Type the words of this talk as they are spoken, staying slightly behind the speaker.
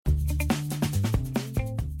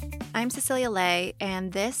I'm Cecilia Lay,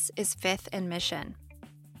 and this is Fifth and Mission.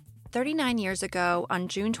 39 years ago, on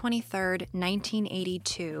June 23,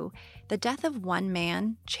 1982, the death of one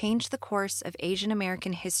man changed the course of Asian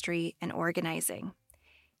American history and organizing.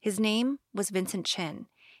 His name was Vincent Chin,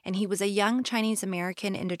 and he was a young Chinese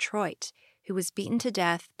American in Detroit who was beaten to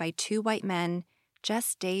death by two white men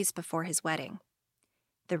just days before his wedding.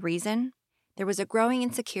 The reason? There was a growing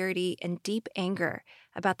insecurity and deep anger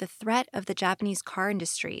about the threat of the Japanese car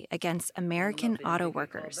industry against American auto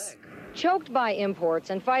workers. Choked by imports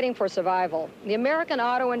and fighting for survival, the American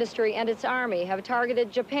auto industry and its army have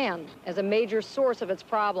targeted Japan as a major source of its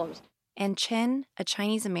problems. And Chin, a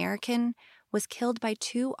Chinese American, was killed by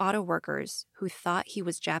two auto workers who thought he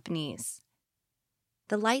was Japanese.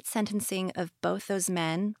 The light sentencing of both those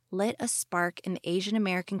men lit a spark in the Asian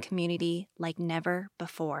American community like never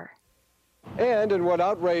before. And in what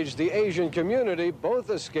outraged the Asian community, both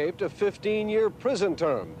escaped a 15-year prison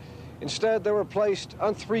term. Instead, they were placed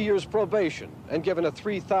on 3 years probation and given a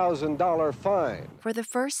 $3,000 fine. For the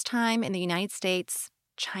first time in the United States,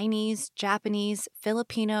 Chinese, Japanese,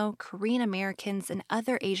 Filipino, Korean Americans, and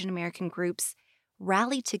other Asian American groups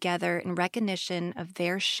rallied together in recognition of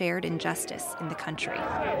their shared injustice in the country.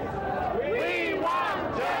 We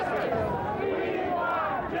want justice! We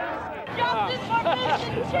want justice! Justice for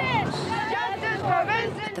Vincent Chin! Justice for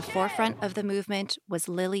Vincent! At the forefront of the movement was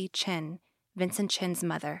Lily Chin, Vincent Chin's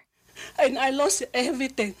mother. And I lost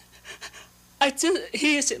everything.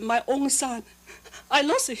 He is my own son. I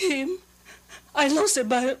lost him. I lost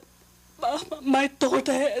my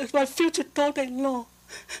daughter, my future daughter-in-law.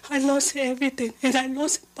 I lost everything, and I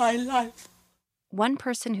lost my life. One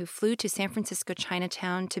person who flew to San Francisco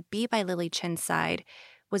Chinatown to be by Lily Chin's side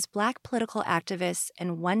was Black political activist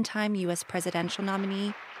and one-time U.S. presidential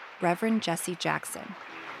nominee, Reverend Jesse Jackson.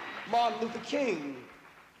 Martin Luther King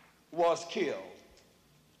was killed.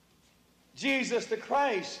 Jesus the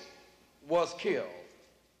Christ was killed.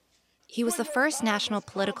 He was the first national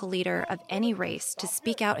political leader of any race to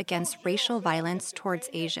speak out against racial violence towards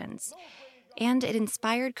Asians, and it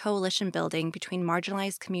inspired coalition building between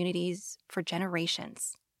marginalized communities for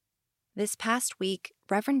generations. This past week,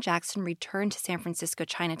 Reverend Jackson returned to San Francisco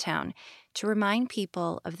Chinatown to remind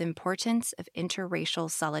people of the importance of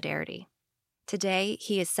interracial solidarity. Today,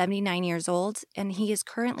 he is 79 years old, and he is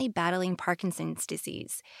currently battling Parkinson's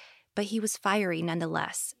disease, but he was fiery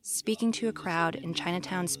nonetheless, speaking to a crowd in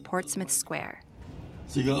Chinatown's Portsmouth Square.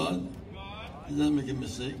 See, God does not make a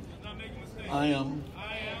mistake. I am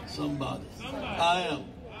somebody. I am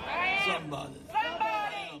somebody.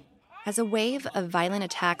 As a wave of violent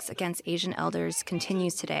attacks against Asian elders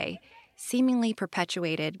continues today, seemingly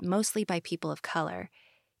perpetuated mostly by people of color,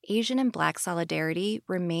 Asian and Black solidarity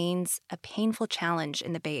remains a painful challenge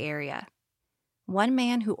in the Bay Area. One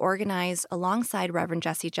man who organized alongside Reverend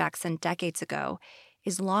Jesse Jackson decades ago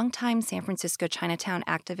is longtime San Francisco Chinatown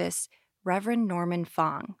activist Reverend Norman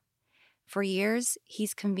Fong. For years,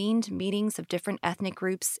 he's convened meetings of different ethnic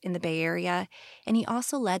groups in the Bay Area, and he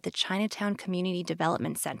also led the Chinatown Community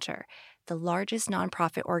Development Center, the largest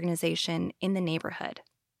nonprofit organization in the neighborhood.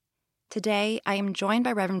 Today, I am joined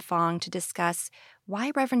by Reverend Fong to discuss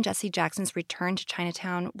why Reverend Jesse Jackson's return to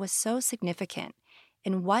Chinatown was so significant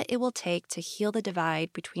and what it will take to heal the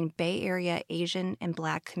divide between Bay Area Asian and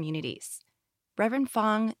Black communities. Reverend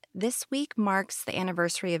Fong, this week marks the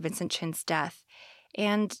anniversary of Vincent Chin's death,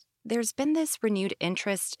 and there's been this renewed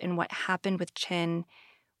interest in what happened with Chin.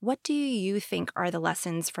 What do you think are the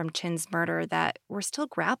lessons from Chin's murder that we're still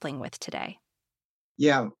grappling with today?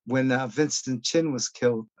 Yeah, when Vincent Chin was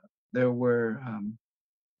killed, there were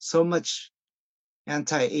so much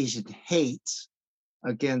anti-Asian hate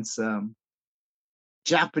against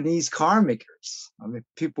Japanese car makers. I mean,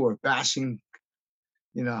 people were bashing,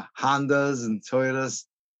 Hondas and Toyotas.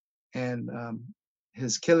 And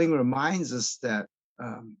his killing reminds us that,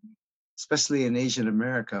 especially in Asian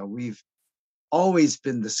America, we've always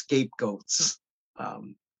been the scapegoats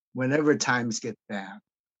whenever times get bad.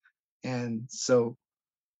 And so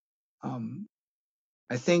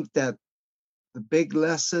I think that the big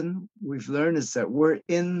lesson we've learned is that we're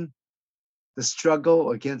in the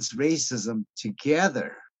struggle against racism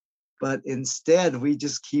together, but instead we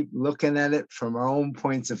just keep looking at it from our own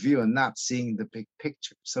points of view and not seeing the big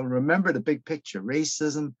picture. So remember the big picture.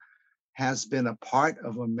 Racism has been a part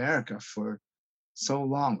of America for so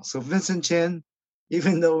long. So Vincent Chin,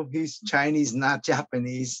 even though he's Chinese, not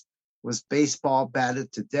Japanese, was baseball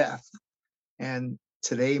batted to death. And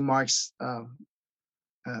today marks the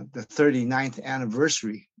 39th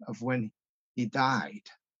anniversary of when he died.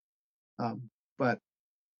 But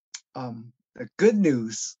the good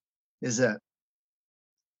news is that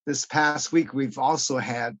this past week we've also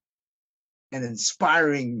had an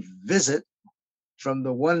inspiring visit from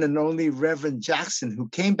the one and only Reverend Jackson, who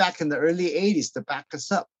came back in the early 80s to back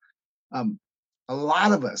us up. A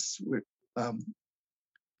lot of us were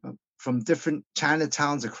from different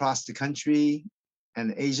Chinatowns across the country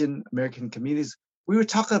and Asian American communities. We were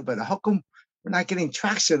talking about how come we're not getting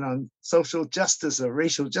traction on social justice or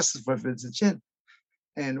racial justice for Vincent Chin.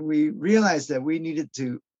 And we realized that we needed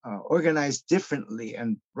to organize differently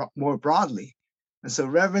and more broadly. And so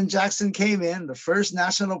Reverend Jackson came in, the first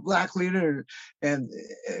national Black leader and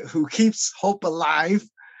who keeps hope alive,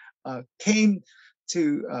 came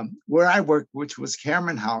to where I work, which was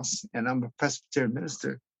Cameron House, and I'm a Presbyterian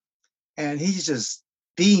minister. And he just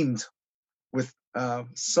beamed with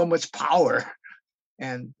so much power.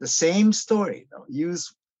 And the same story,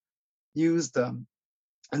 used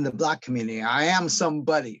in the Black community. I am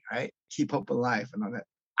somebody, right? Keep hope alive and all that.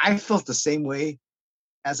 I felt the same way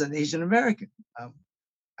as an Asian American.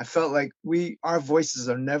 I felt like our voices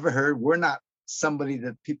are never heard. We're not somebody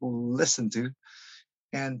that people listen to.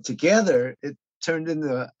 And together, it turned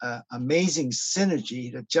into an amazing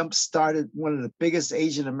synergy that jump-started one of the biggest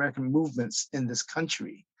Asian American movements in this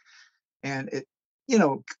country. And it,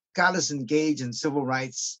 got us engaged in civil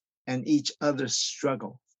rights and each other's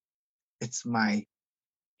struggle. It's my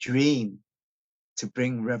dream to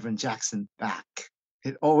bring Reverend Jackson back.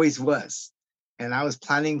 It always was. And I was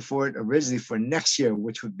planning for it originally for next year,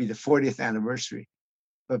 which would be the 40th anniversary.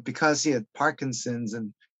 But because he had Parkinson's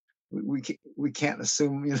and we can't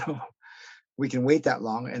assume, we can wait that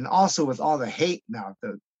long. And also with all the hate now,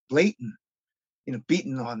 the blatant,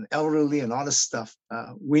 beating on elderly and all this stuff,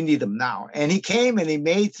 we need him now. And he came and he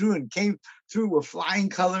made through and came through with flying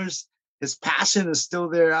colors. His passion is still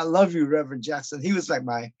there. I love you, Reverend Jackson. He was like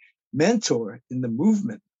my mentor in the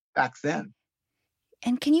movement back then.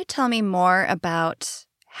 And can you tell me more about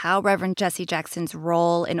how Reverend Jesse Jackson's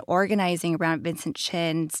role in organizing around Vincent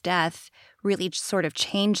Chin's death really sort of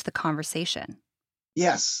changed the conversation?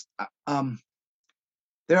 Yes.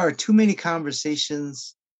 There are too many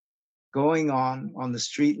conversations going on the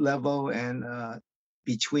street level and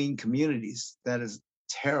between communities that is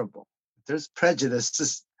terrible. There's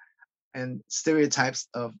prejudices and stereotypes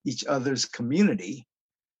of each other's community.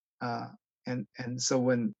 And so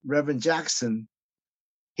when Reverend Jackson,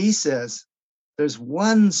 he says, there's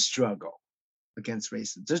one struggle against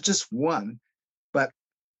racism. There's just one, but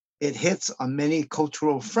it hits on many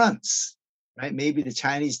cultural fronts, right? Maybe the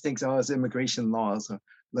Chinese thinks, it's immigration laws, or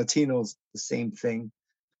Latinos, the same thing.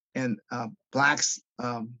 And Blacks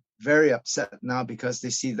very upset now because they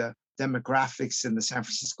see the demographics in the San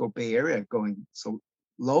Francisco Bay Area going so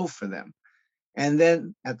low for them. And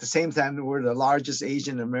then at the same time, we're the largest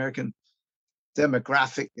Asian American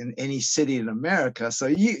demographic in any city in America. So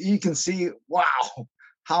you can see, wow,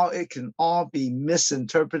 how it can all be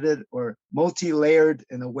misinterpreted or multi-layered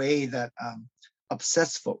in a way that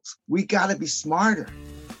upsets folks. We got to be smarter.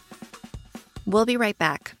 We'll be right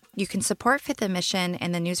back. You can support Fifth and Mission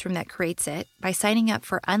and the newsroom that creates it by signing up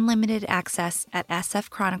for unlimited access at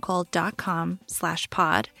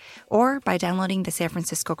sfchronicle.com/pod or by downloading the San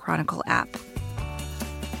Francisco Chronicle app.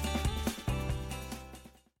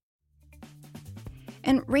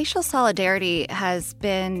 And racial solidarity has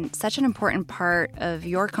been such an important part of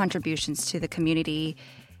your contributions to the community.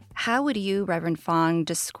 How would you, Reverend Fong,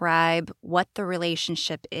 describe what the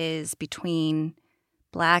relationship is between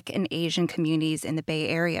Black and Asian communities in the Bay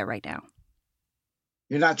Area right now?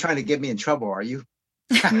 You're not trying to get me in trouble, are you?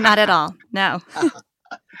 Not at all, no.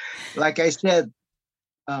 Like I said,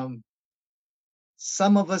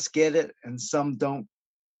 some of us get it and some don't.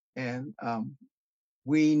 And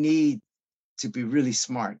we need to be really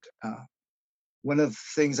smart. One of the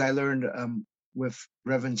things I learned with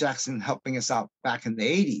Reverend Jackson helping us out back in the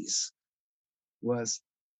 80s was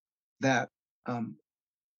that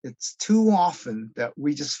it's too often that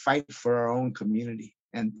we just fight for our own community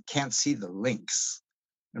and can't see the links.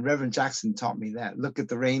 And Reverend Jackson taught me that. Look at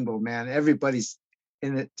the rainbow, man. Everybody's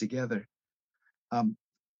in it together. In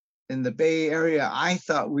the Bay Area, I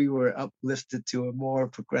thought we were uplifted to a more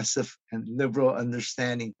progressive and liberal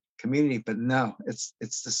understanding community, but no, it's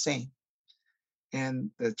the same. And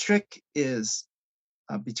the trick is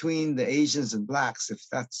between the Asians and Blacks, if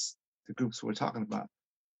that's the groups we're talking about,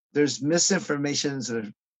 there's misinformation,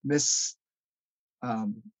 there's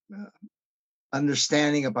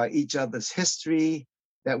understanding about each other's history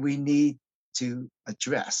that we need to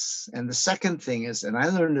address. And the second thing is, and I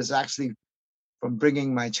learned this actually from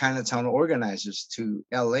bringing my Chinatown organizers to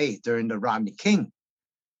LA during the Rodney King,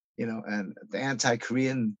 and the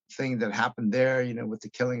anti-Korean thing that happened there, with the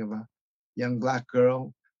killing of a young Black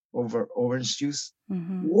girl over orange juice.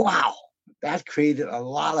 Mm-hmm. Wow, that created a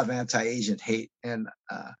lot of anti-Asian hate, and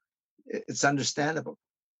it's understandable.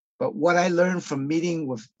 But what I learned from meeting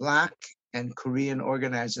with Black and Korean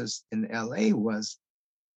organizers in LA was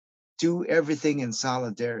do everything in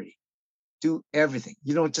solidarity. Do everything.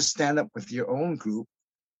 You don't just stand up with your own group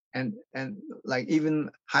and like even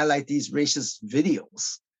highlight these racist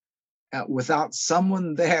videos without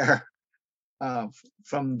someone there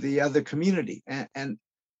from the other community. And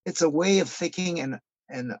it's a way of thinking.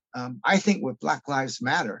 And I think with Black Lives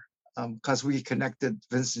Matter, because we connected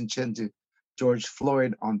Vincent Chin to George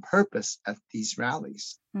Floyd on purpose at these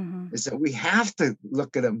rallies, is that we have to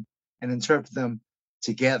look at them and interpret them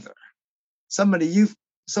together. Some of the youth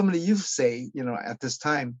say, at this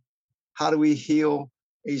time, how do we heal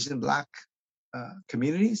Asian Black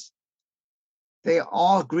communities? They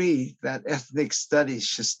all agree that ethnic studies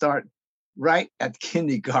should start right at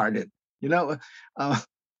kindergarten. Little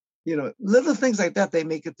things like that, they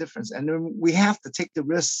make a difference. And then we have to take the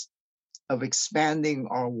risk of expanding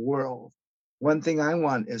our world. One thing I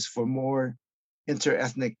want is for more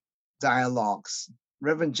interethnic dialogues.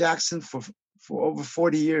 Reverend Jackson, for over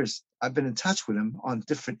 40 years, I've been in touch with him on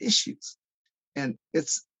different issues. And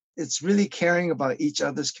it's really caring about each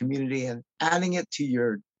other's community and adding it to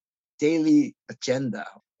your daily agenda.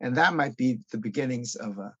 And that might be the beginnings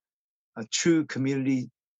of a true community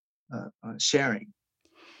sharing.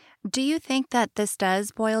 Do you think that this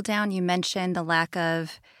does boil down? You mentioned the lack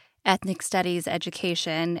of ethnic studies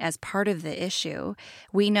education as part of the issue.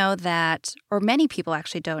 We know that, or many people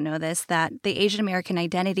actually don't know this, that the Asian American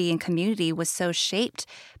identity and community was so shaped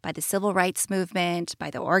by the civil rights movement,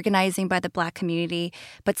 by the organizing by the Black community,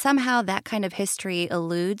 but somehow that kind of history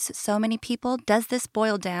eludes so many people. Does this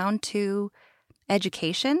boil down to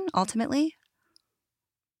education ultimately?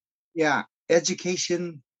 Yeah,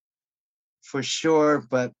 education for sure,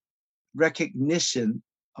 but recognition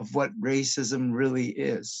of what racism really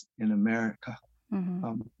is in America.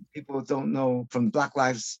 People don't know from Black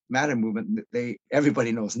Lives Matter movement.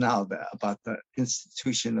 Everybody knows now about the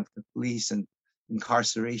institution of the police and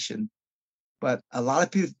incarceration, but a lot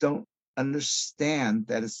of people don't understand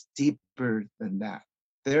that it's deeper than that.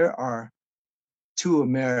 There are two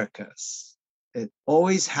Americas. It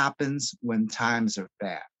always happens when times are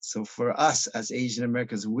bad. So for us as Asian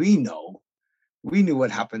Americans, we knew what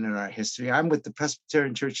happened in our history. I'm with the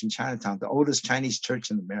Presbyterian Church in Chinatown, the oldest Chinese church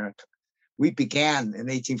in America. We began in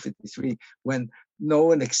 1853 when no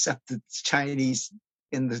one accepted Chinese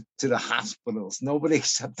to the hospitals. Nobody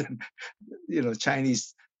accepted,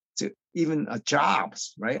 Chinese to even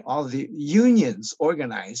jobs, right? All the unions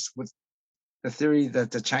organized with the theory that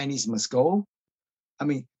the Chinese must go. I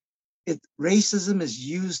mean, racism is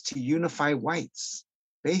used to unify whites,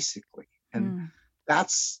 basically. And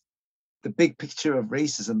that's the big picture of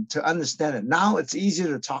racism, to understand it. Now it's easier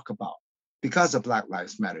to talk about because of Black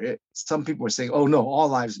Lives Matter. Some people are saying, oh no, all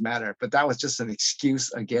lives matter, but that was just an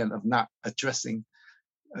excuse, again, of not addressing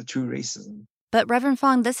true racism. But Reverend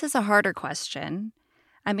Fong, this is a harder question.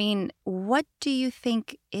 I mean, what do you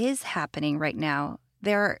think is happening right now?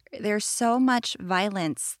 There's so much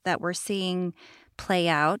violence that we're seeing play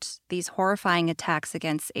out, these horrifying attacks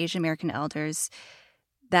against Asian American elders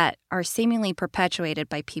that are seemingly perpetuated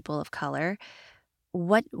by people of color.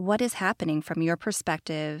 What is happening from your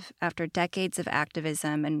perspective after decades of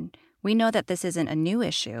activism? And we know that this isn't a new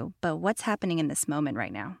issue, but what's happening in this moment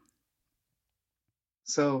right now?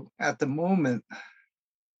 So at the moment,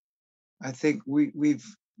 I think we've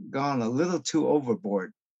gone a little too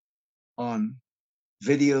overboard on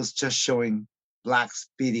videos just showing Blacks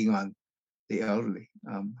beating on the elderly.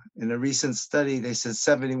 In a recent study, they said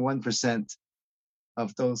 71%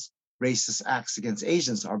 of those racist acts against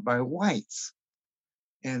Asians are by whites.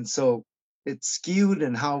 And so it's skewed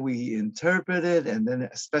in how we interpret it. And then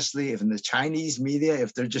especially if in the Chinese media,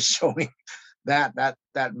 if they're just showing that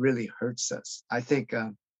really hurts us. I think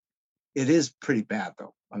it is pretty bad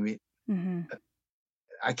though. I mean,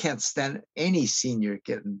 I can't stand any senior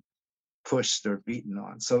getting pushed or beaten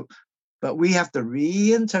on. So, but we have to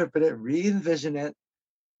reinterpret it, re-envision it,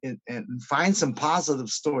 and find some positive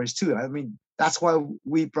stories too. I mean, that's why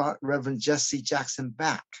we brought Reverend Jesse Jackson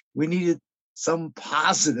back. We needed some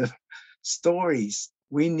positive stories.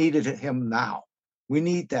 We needed him now. We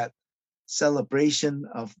need that celebration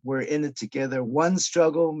of we're in it together, one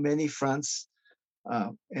struggle, many fronts,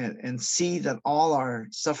 and see that all our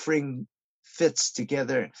suffering fits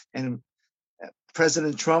together. And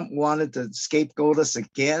President Trump wanted to scapegoat us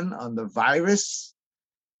again on the virus,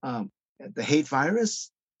 the hate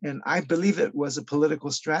virus. And I believe it was a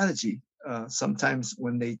political strategy sometimes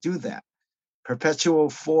when they do that. Perpetual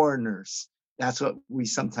foreigners, that's what we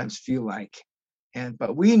sometimes feel like.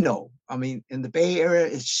 But we know, I mean, in the Bay Area,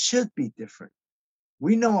 it should be different.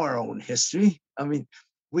 We know our own history. I mean,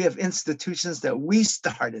 we have institutions that we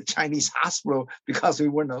started, Chinese hospital, because we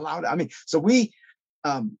weren't allowed. I mean, so we,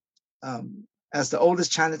 as the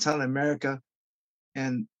oldest Chinatown in America,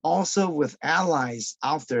 and also with allies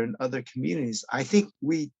out there in other communities, I think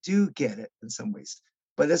we do get it in some ways.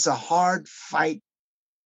 But it's a hard fight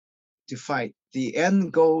to fight. The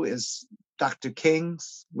end goal is Dr.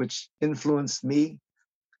 King's, which influenced me,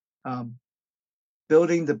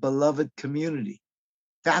 building the beloved community.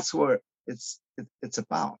 That's what it's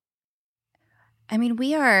about. I mean,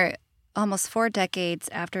 we are almost 4 decades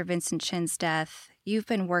after Vincent Chin's death. You've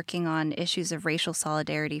been working on issues of racial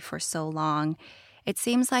solidarity for so long. It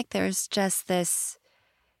seems like there's just this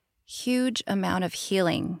huge amount of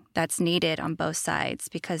healing that's needed on both sides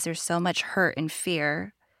because there's so much hurt and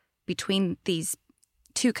fear between these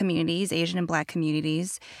two communities, Asian and Black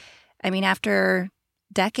communities. I mean, after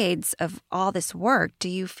decades of all this work, do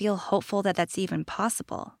you feel hopeful that that's even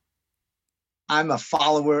possible? I'm a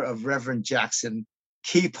follower of Reverend Jackson.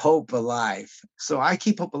 Keep hope alive. So I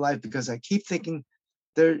keep hope alive because I keep thinking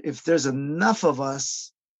if there's enough of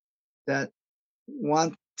us that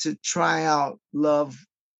want to try out love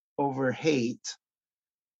over hate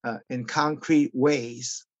in concrete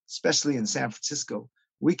ways, especially in San Francisco,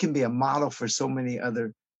 we can be a model for so many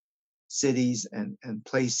other cities and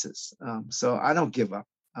places. So I don't give up.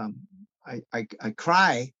 I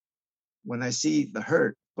cry when I see the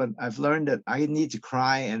hurt, but I've learned that I need to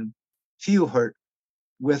cry and feel hurt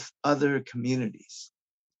with other communities.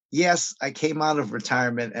 Yes, I came out of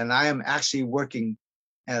retirement and I am actually working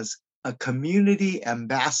as a community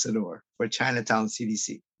ambassador for Chinatown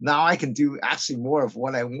CDC. Now I can do actually more of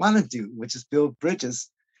what I want to do, which is build bridges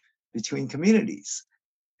between communities.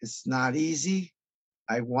 It's not easy.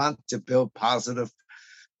 I want to build positive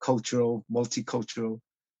cultural, multicultural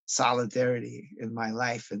solidarity in my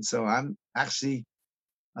life. And so I'm actually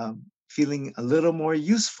feeling a little more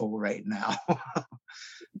useful right now.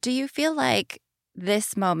 Do you feel like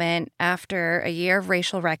this moment, after a year of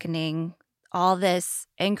racial reckoning, all this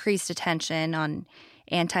increased attention on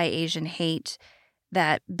anti-Asian hate,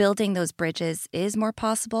 that building those bridges is more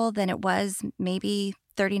possible than it was maybe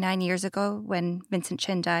 39 years ago when Vincent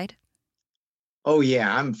Chin died? Oh,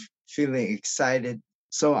 yeah, I'm feeling excited.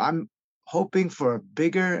 So I'm hoping for a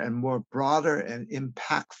bigger and more broader and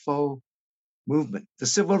impactful movement. The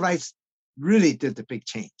civil rights really did the big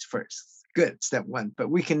change first. Good, step one. But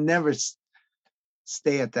we can never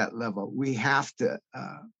stay at that level. We have to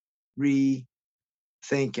rethink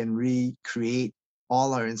and recreate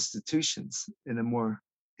all our institutions in a more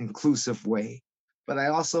inclusive way. But I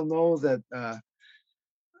also know that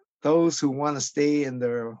those who want to stay in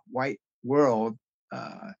their white world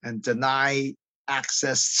and deny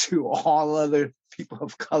access to all other people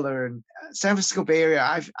of color in San Francisco Bay Area,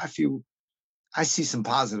 I feel I see some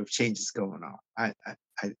positive changes going on.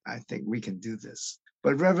 I think we can do this.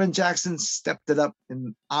 But Reverend Jackson stepped it up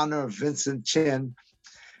in honor of Vincent Chin,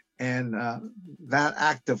 and that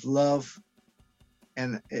act of love,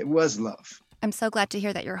 and it was love. I'm so glad to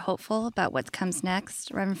hear that you're hopeful about what comes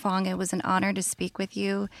next. Reverend Fong, it was an honor to speak with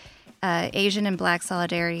you. Asian and Black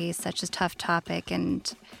solidarity is such a tough topic,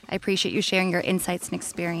 and I appreciate you sharing your insights and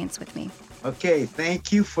experience with me. Okay,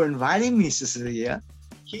 thank you for inviting me, Cecilia.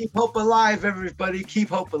 Keep hope alive, everybody. Keep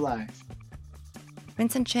hope alive.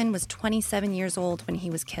 Vincent Chin was 27 years old when he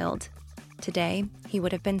was killed. Today, he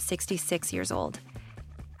would have been 66 years old.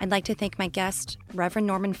 I'd like to thank my guest, Reverend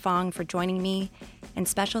Norman Fong, for joining me, and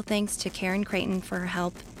special thanks to Karen Creighton for her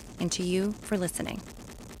help, and to you for listening.